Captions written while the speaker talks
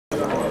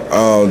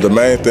The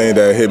main thing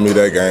that hit me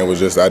that game was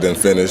just I didn't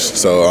finish.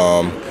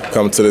 So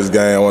coming to this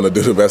game, I want to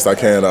do the best I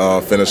can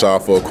to finish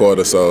off for a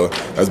quarter. So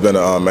that's been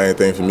the main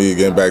thing for me,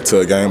 getting back to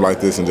a game like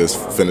this and just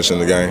finishing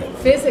the game.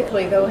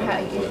 Physically, though,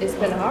 it's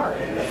been hard.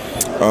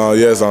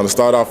 Yes, on the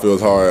start off it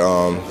was hard.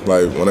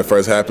 Like when it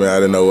first happened, I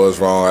didn't know what was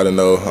wrong. I didn't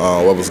know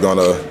what was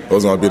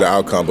gonna be the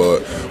outcome.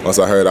 But once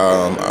I heard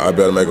I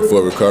better make a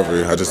full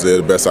recovery, I just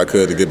did the best I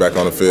could to get back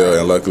on the field,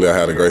 and luckily I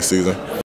had a great season.